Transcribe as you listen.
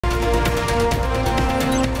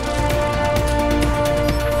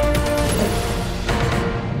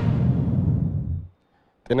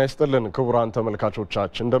ጤና ይስጥልን ክቡራን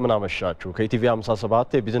ተመልካቾቻችን እንደምን አመሻችሁ ከኢቲቪ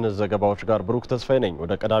 57 የቢዝነስ ዘገባዎች ጋር ብሩክ ተስፋዬ ነኝ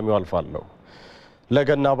ወደ ቀዳሚው አልፋለሁ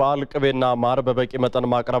ለገና በዓል ቅቤና ማር በበቂ መጠን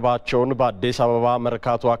ማቅረባቸውን በአዲስ አበባ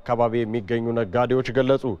መርካቶ አካባቢ የሚገኙ ነጋዴዎች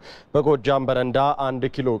ገለጹ በጎጃም በረንዳ 1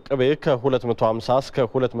 ኪሎ ቅቤ ከ250 እስከ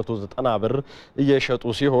 290 ብር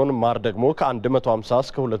እየሸጡ ሲሆን ማር ደግሞ ከ150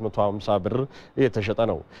 እስከ 250 ብር እየተሸጠ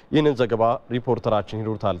ነው ይህንን ዘገባ ሪፖርተራችን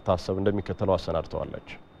ሂሩት ታሀሳሰ እንደሚከተለው አሰናድተዋለች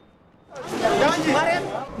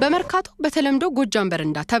በመርካቶ በተለምዶ ጎጃም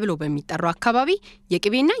በረንዳ ተብሎ በሚጠራው አካባቢ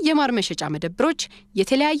የቅቤና የማር መሸጫ መደብሮች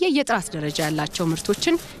የተለያየ የጥራት ደረጃ ያላቸው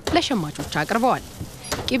ምርቶችን ለሸማቾች አቅርበዋል።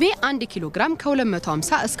 ቅቤ 1 ኪሎ ግራም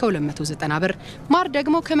ከ250 እስከ 290 ብር፣ ማር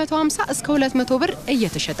ደግሞ ከ150 እስከ 200 ብር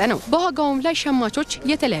እየተሸጠ ነው። በዋጋውም ላይ ሸማቾች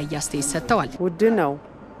የተለያየ አስተያየት ሰጥተዋል። ውድ ነው፣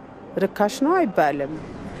 ርካሽ ነው አይባልም።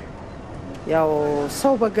 ያው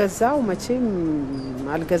ሰው በገዛው መቼም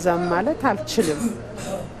አልገዛም ማለት አልችልም።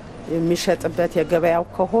 የሚሸጥበት የገበያው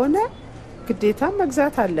ከሆነ ግዴታ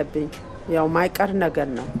መግዛት አለብኝ ያው ማይቀር ነገር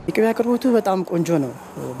ነው የቅቤ አቅርቦቱ በጣም ቆንጆ ነው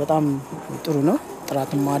በጣም ጥሩ ነው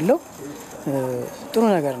ጥራትም አለው ጥሩ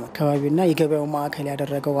ነገር ነው አካባቢና የገበያው ማዕከል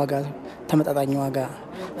ያደረገው ዋጋ ተመጣጣኝ ዋጋ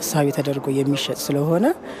ሐሳብ ተደርጎ የሚሸጥ ስለሆነ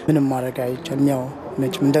ምንም ማድረግ አይቻልም ያው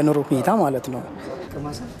መቼም እንደ ኑሮ ሁኔታ ማለት ነው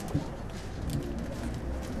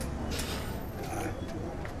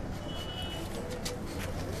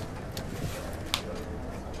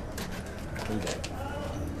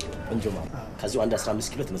እንጆማ ከዚህ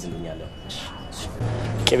 15 ኪሎ ተመዝነኛለሁ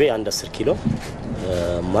ቅቤ 10 ኪሎ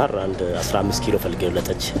ማር 15 ኪሎ ፈልጌ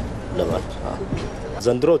ለጠጅ ለማር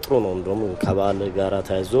ዘንድሮ ጥሩ ነው እንደውም ከበዓል ጋር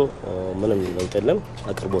ታይዞ ምንም ለውጥ የለም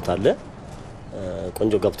አቅርቦት አለ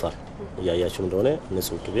ቆንጆ ገብቷል ያያችሁ እንደሆነ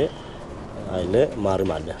ንጹህ ቅቤ አይለ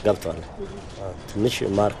ማርም አለ ገብቷል ትንሽ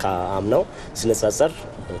ማር ከአምናው ሲነጻጸር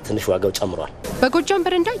ትንሽ ዋጋው ጨምሯል በጎጃም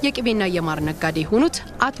በረንዳ የቅቤና የማር ነጋዴ ሆኑት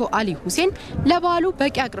አቶ አሊ ሁሴን ለበዓሉ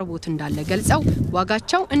በቂ አቅርቦት እንዳለ ገልጸው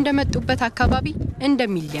ዋጋቸው እንደመጡበት አካባቢ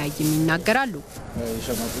እንደሚለያይ ይናገራሉ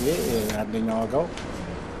የሸማቅቤ አንደኛው ዋጋው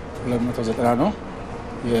 290 ነው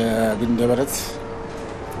የግንደበረት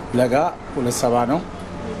ለጋ 270 ነው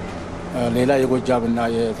ሌላ የጎጃምና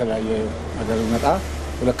የተለያየ ሀገር መጣ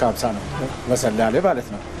 250 ነው በሰላሌ ማለት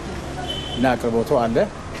ነው እና አቅርቦቱ አለ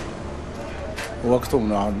ወቅቱም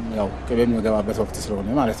ነው አሁን ያው ቅቤም የሚገባበት ወቅት ስለሆነ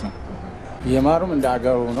ማለት ነው የማሩም እንደ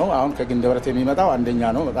አገሩ ነው አሁን ከግንደበረት የሚመጣው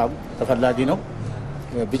አንደኛ ነው በጣም ተፈላጊ ነው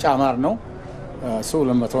ቢጫ ማር ነው እሱ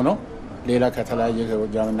 200 ነው ሌላ ከተለያየ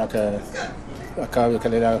ከጎጃምና ከአካባቢ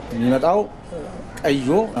ከሌላ የሚመጣው ቀዩ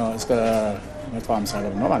እስከ 150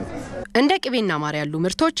 ብር ነው ማለት ነው እንደ ቅቤና ማር ያሉ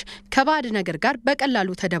ምርቶች ከባድ ነገር ጋር በቀላሉ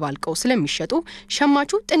ተደባልቀው ስለሚሸጡ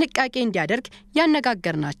ሸማቹ ጥንቃቄ እንዲያደርግ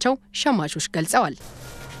ያነጋገርናቸው ሸማቾች ገልጸዋል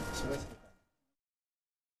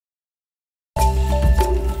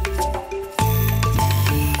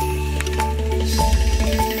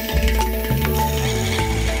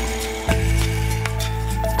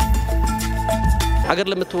አገር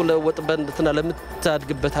ለምትወለወጥበትና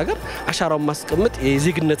ለምታድግበት ሀገር አሻራውን ማስቀመጥ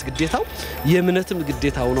የዜግነት ግዴታው የእምነትም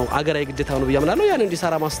ግዴታው ነው አገራዊ ግዴታው ነው በያምናለው ያን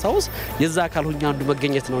እንዲሰራ ማስተዋወስ የዛ አካል ሆኛ አንዱ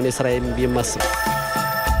መገኘት ነው እኔ ስራዬም በማስብ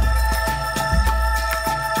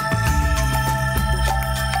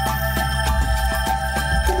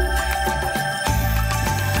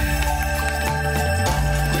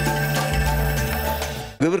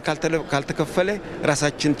ግብር ካልተከፈለ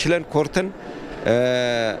ራሳችን ችለን ኮርተን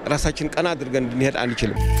ራሳችን ቀና አድርገን እንድንሄድ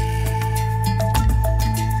አንችልም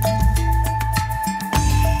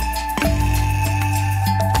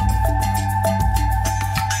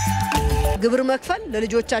ግብር መክፈል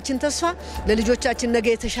ለልጆቻችን ተስፋ ለልጆቻችን ነገ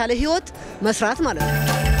የተሻለ ህይወት መስራት ማለት ነው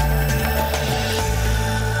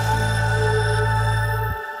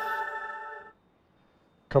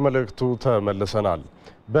ከመልእክቱ ተመልሰናል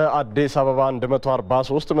በአዲስ አበባ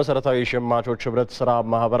 143 መሰረታዊ ሸማቾች ህብረት ስራ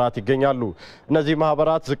ማህበራት ይገኛሉ እነዚህ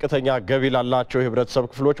ማህበራት ዝቅተኛ ገቢ ላላቸው ህብረተሰብ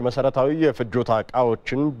ክፍሎች መሰረታዊ የፍጆታ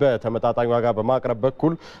ዕቃዎችን በተመጣጣኝ ዋጋ በማቅረብ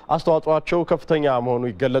በኩል አስተዋጽኦአቸው ከፍተኛ መሆኑ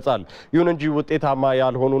ይገለጻል ይሁን እንጂ ውጤታማ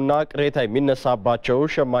ያልሆኑና ቅሬታ የሚነሳባቸው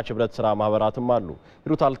ሸማች ህብረት ስራ ማህበራትም አሉ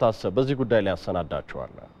ሂሩት ታሀሳሰ በዚህ ጉዳይ ላይ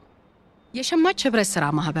ያሰናዳቸዋል የሸማች ህብረት ስራ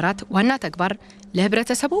ማህበራት ዋና ተግባር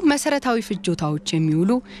ለህብረተሰቡ መሰረታዊ ፍጆታዎች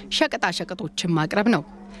የሚውሉ ሸቀጣ ሸቀጦችን ማቅረብ ነው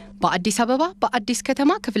በአዲስ አበባ በአዲስ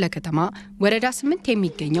ከተማ ክፍለ ከተማ ወረዳ 8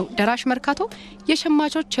 የሚገኘው ደራሽ መርካቶ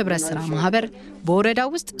የሸማቾች ህብረት ስራ ማህበር በወረዳው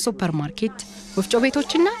ውስጥ ሱፐርማርኬት ወፍጮ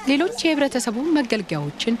ቤቶችና ሌሎች የህብረተሰቡ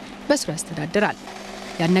መገልገያዎችን በስሩ ያስተዳድራል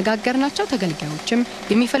ያነጋገርናቸው ተገልጋዮችም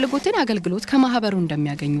የሚፈልጉትን አገልግሎት ከማህበሩ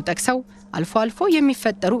እንደሚያገኙ ጠቅሰው አልፎ አልፎ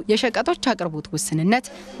የሚፈጠሩ የሸቀጦች አቅርቦት ውስንነት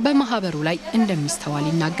በማህበሩ ላይ እንደሚስተዋል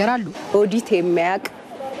ይናገራሉ ኦዲት የሚያቅ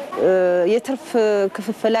የትርፍ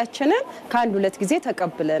ክፍፍላችንን ከአንድ ሁለት ጊዜ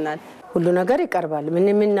ተቀብለናል ሁሉ ነገር ይቀርባል ምን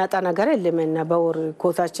ምንናጣ ነገር የለምና በወር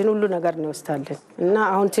ኮታችን ሁሉ ነገር ነው ወስታለን እና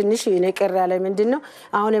አሁን ትንሽ እኔ ቀር ያለ ምንድነው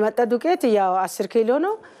አሁን የመጣ ዱቄት ያው 10 ኪሎ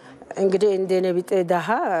ነው እንግዲህ እንደኔ ቢጤ ዳሃ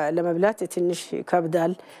ለመብላት ትንሽ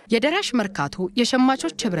ከብዳል የደራሽ መርካቶ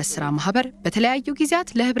የሸማቾች ህብረት ስራ ማህበር በተለያዩ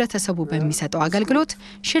ጊዜያት ለህብረተሰቡ በሚሰጠው አገልግሎት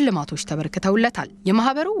ሽልማቶች ተበርክተውለታል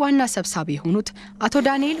የማህበሩ ዋና ሰብሳቢ የሆኑት አቶ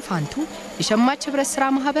ዳንኤል ፋንቱ የሸማች ህብረት ስራ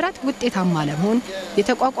ማህበራት ውጤታማ ለመሆን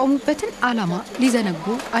የተቋቋሙበትን ዓላማ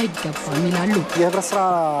ሊዘነጉ አይገባም ይላሉ የህብረት ስራ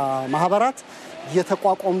ማህበራት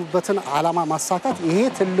የተቋቋሙበትን ዓላማ ማሳካት ይሄ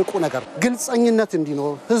ትልቁ ነገር ግልጽኝነት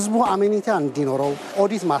እንዲኖር ህዝቡ አሜኒታ እንዲኖረው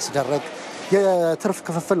ኦዲት ማስደረግ የትርፍ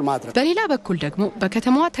ክፍፍል ማድረግ በሌላ በኩል ደግሞ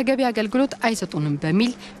በከተማዋ ተገቢ አገልግሎት አይሰጡንም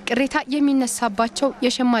በሚል ቅሬታ የሚነሳባቸው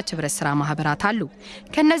የሸማች ህብረት ስራ ማህበራት አሉ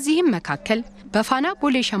ከነዚህም መካከል በፋና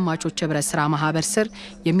ቦሌ ሸማቾች ህብረት ስራ ማህበር ስር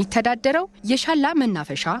የሚተዳደረው የሻላ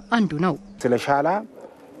መናፈሻ አንዱ ነው ስለሻላ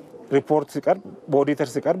ሪፖርት ሲቀርብ በኦዲተር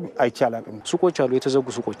ሲቀርብ አይቻላልም ሱቆች አሉ የተዘጉ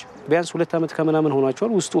ሱቆች ቢያንስ 2 አመት ከመናምን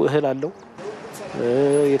ሆኗቸዋል ውስጡ እህል አለው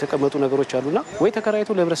የተቀመጡ ነገሮች አሉና ወይ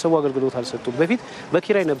ተከራይቶ ለህብረተሰቡ አገልግሎት አልሰጡም በፊት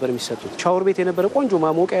በኪራይ ነበር የሚሰጡት ሻወር ቤት የነበረ ቆንጆ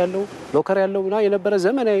ማሞቂያ ያለው ሎከር ያለውና የነበረ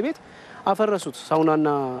ዘመናዊ ቤት አፈረሱት ሳውናና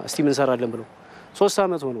ስቲም እንሰራለን ብለው 3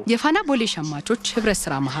 አመት ሆኖ የፋና ቦሌ ሸማቾች ህብረት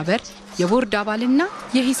ስራ ማህበር የቦርድ አባልና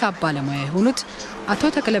የሂሳብ ባለሙያ የሆኑት አቶ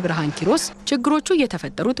ተክለ ብርሃን ኪሮስ ችግሮቹ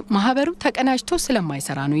የተፈጠሩት ማህበሩ ተቀናጅቶ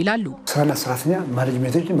ስለማይሰራ ነው ይላሉ ስራና ሰራተኛ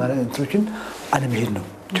ማኔጅመንቶችን አለመሄድ ነው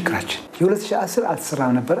ችግራችን የ2010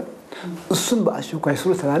 አልተሰራም ነበር እሱን በአስቸኳይ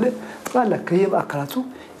ስሩ ተባለ ጠቅላላ ከየማዕከላቱ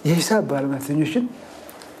የሂሳብ ባለሙያተኞችን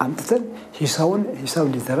አምጥተን ሂሳብ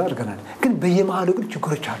እንዲሰራ አድርገናል ግን በየመሃሉ ግን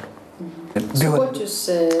ችግሮች አሉ ሱቆችስ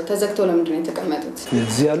ተዘግተው ለምንድን ነው የተቀመጡት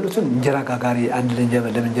እዚህ ያሉትን እንጀራ ጋጋሪ አንድ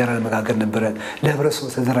ለእንጀራ ለመጋገር ነበር ለህብረተሰቡ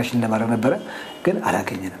ተደራሽ ለማድረግ ነበር ግን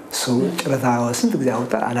አላገኘንም ሰው ጭረታ ስንት ጊዜ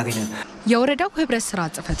አውጣ አላገኘንም የወረዳው ህብረት ስራ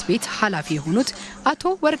ጽፈት ቤት ኃላፊ የሆኑት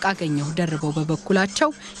አቶ ወርቅ አገኘው ደርበው በበኩላቸው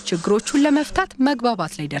ችግሮቹን ለመፍታት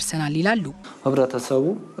መግባባት ላይ ደርሰናል ይላሉ ህብረተሰቡ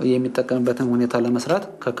የሚጠቀምበትን ሁኔታ ለመስራት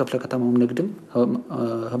ከክፍለ ከተማው ንግድም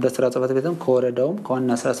ህብረት ስራ ጽፈት ቤትም ከወረዳውም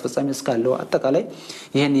ከዋና ስራ አስፈጻሚ እስካለው አጠቃላይ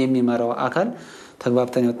ይሄን የሚመራው አካል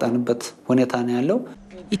ተግባብተን የወጣንበት ሁኔታ ነው ያለው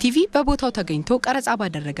ኢቲቪ በቦታው ተገኝቶ ቀረጻ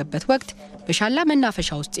ባደረገበት ወቅት በሻላ መናፈሻ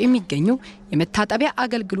ውስጥ የሚገኙ የመታጠቢያ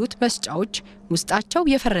አገልግሎት መስጫዎች ውስጣቸው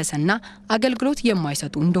የፈረሰና አገልግሎት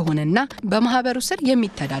የማይሰጡ እንደሆነና በማህበሩ ስር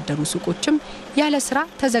የሚተዳደሩ ሱቆችም ያለ ስራ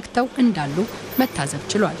ተዘግተው እንዳሉ መታዘብ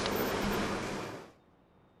ችሏል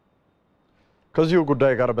ከዚሁ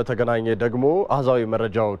ጉዳይ ጋር በተገናኘ ደግሞ አሃዛዊ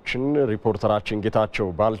መረጃዎችን ሪፖርተራችን ጌታቸው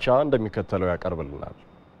ባልቻ እንደሚከተለው ያቀርብልናል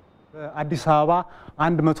በአዲስ አበባ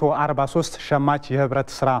 143 ሸማች የህብረት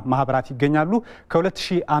ስራ ማህበራት ይገኛሉ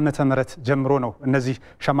ከ2000 ዓመተ ምህረት ጀምሮ ነው እነዚህ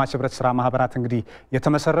ሸማች ህብረት ስራ ማህበራት እንግዲህ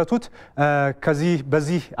የተመሰረቱት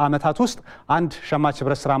በዚህ አመታት ውስጥ አንድ ሸማች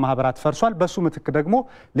ህብረት ስራ ማህበራት ፈርሷል በሱ ምትክ ደግሞ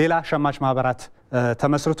ሌላ ሸማች ማህበራት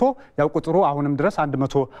ተመስርቶ ያው ቁጥሩ አሁንም ድረስ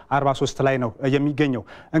 143 ላይ ነው የሚገኘው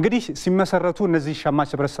እንግዲህ ሲመሰረቱ እነዚህ ሸማች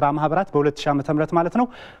ህብረት ስራ ማህበራት በ2000 ዓመተ ምህረት ማለት ነው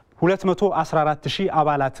 214000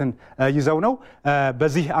 አባላትን ይዘው ነው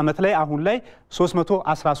በዚህ አመት ላይ አሁን ላይ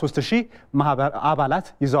 313000 አባላት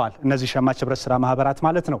ይዘዋል እነዚህ ሸማች ህብረት ስራ ማህበራት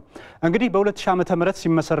ማለት ነው እንግዲህ በ2000 ዓመተ ምህረት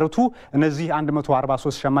ሲመሰረቱ እነዚህ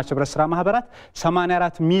 143 ሸማች ህብረት ስራ ማህበራት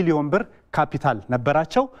 84 ሚሊዮን ብር ካፒታል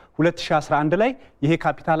ነበራቸው 2011 ላይ ይሄ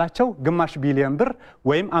ካፒታላቸው ግማሽ ቢሊዮን ብር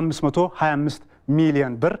ወይም 525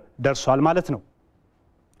 ሚሊዮን ብር ደርሷል ማለት ነው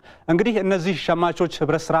እንግዲህ እነዚህ ሸማቾች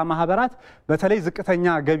ህብረት ስራ ማህበራት በተለይ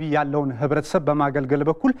ዝቅተኛ ገቢ ያለውን ህብረተሰብ በማገልገል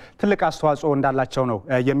በኩል ትልቅ አስተዋጽኦ እንዳላቸው ነው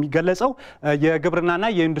የሚገለጸው የግብርናና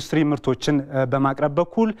የኢንዱስትሪ ምርቶችን በማቅረብ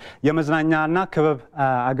በኩል የመዝናኛና ክበብ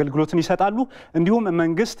አገልግሎትን ይሰጣሉ እንዲሁም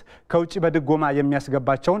መንግስት ከውጪ በድጎማ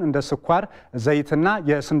የሚያስገባቸውን እንደ ስኳር ዘይትና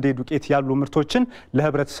የስንዴ ዱቄት ያሉ ምርቶችን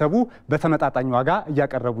ለህብረተሰቡ በተመጣጣኝ ዋጋ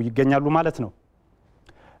እያቀረቡ ይገኛሉ ማለት ነው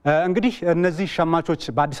እንግዲህ እነዚህ ሸማቾች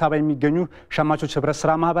በአዲስ አበባ የሚገኙ ሸማቾች ህብረት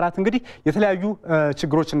ስራ ማህበራት እንግዲህ የተለያዩ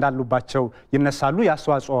ችግሮች እንዳሉባቸው ይነሳሉ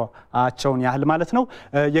ያስተዋጽኦአቸውን ያህል ማለት ነው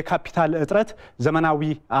የካፒታል እጥረት ዘመናዊ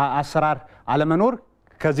አሰራር አለመኖር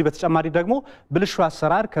ከዚህ በተጨማሪ ደግሞ ብልሹ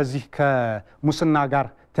አሰራር ከዚህ ከሙስና ጋር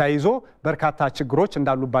ተያይዞ በርካታ ችግሮች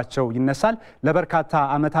እንዳሉባቸው ይነሳል ለበርካታ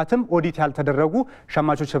አመታትም ኦዲት ያልተደረጉ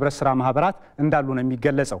ሸማቾች ህብረት ስራ ማህበራት እንዳሉ ነው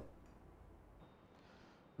የሚገለጸው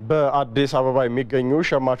በአዲስ አበባ የሚገኙ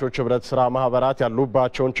ሸማቾች ህብረት ስራ ማህበራት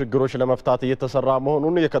ያሉባቸውን ችግሮች ለመፍታት እየተሰራ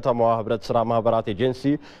መሆኑን የከተማዋ ህብረት ስራ ማህበራት ኤጀንሲ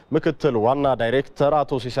ምክትል ዋና ዳይሬክተር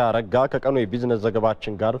አቶ ሲሳይ አረጋ ከቀኑ የቢዝነስ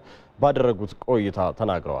ዘገባችን ጋር ባደረጉት ቆይታ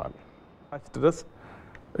ተናግረዋል ድረስ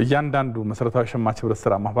እያንዳንዱ መሰረታዊ ሸማች ህብረት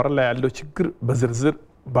ስራ ማህበራት ላይ ያለው ችግር በዝርዝር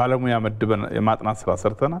ባለሙያ መድበን የማጥናት ስራ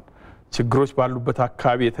ሰርተናል ችግሮች ባሉበት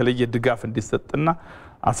አካባቢ የተለየ ድጋፍ እንዲሰጥና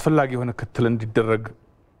አስፈላጊ የሆነ ክትትል እንዲደረግ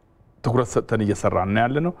ትኩረት ሰጥተን እየሰራን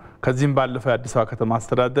ያለነው። ከዚህም ባለፈው የአዲስ አበባ ከተማ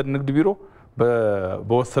አስተዳደር ንግድ ቢሮ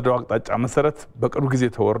በወሰደው አቅጣጫ መሰረት በቅርብ ጊዜ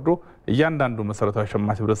ተወርዶ እያንዳንዱ መሰረታዊ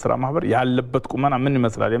ሸማች ህብረት ስራ ማህበር ያለበት ቁመና ምን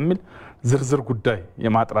ይመስላል የሚል ዝርዝር ጉዳይ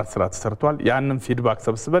የማጥራት ስራ ተሰርቷል። ያንን ፊድባክ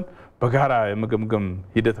ሰብስበን በጋራ የመገምገም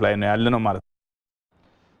ሂደት ላይ ነው ያለነው ማለት ነው።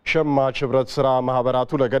 ሸማች ህብረት ስራ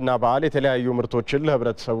ማህበራቱ ለገና በዓል የተለያዩ ምርቶችን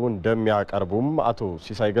ለህብረተሰቡ እንደሚያቀርቡም አቶ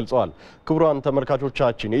ሲሳይ ገልጸዋል። ክቡራን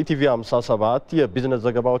ተመልካቾቻችን የኢቲቪ 57 የቢዝነስ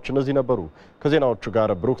ዘገባዎች እነዚህ ነበሩ። ከዜናዎቹ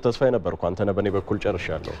ጋር ብሩክ ተስፋዬ ነበርኩ። አንተነህ በኔ በኩል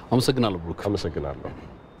ጨርሻለሁ። አመሰግናለሁ ብሩክ። አመሰግናለሁ።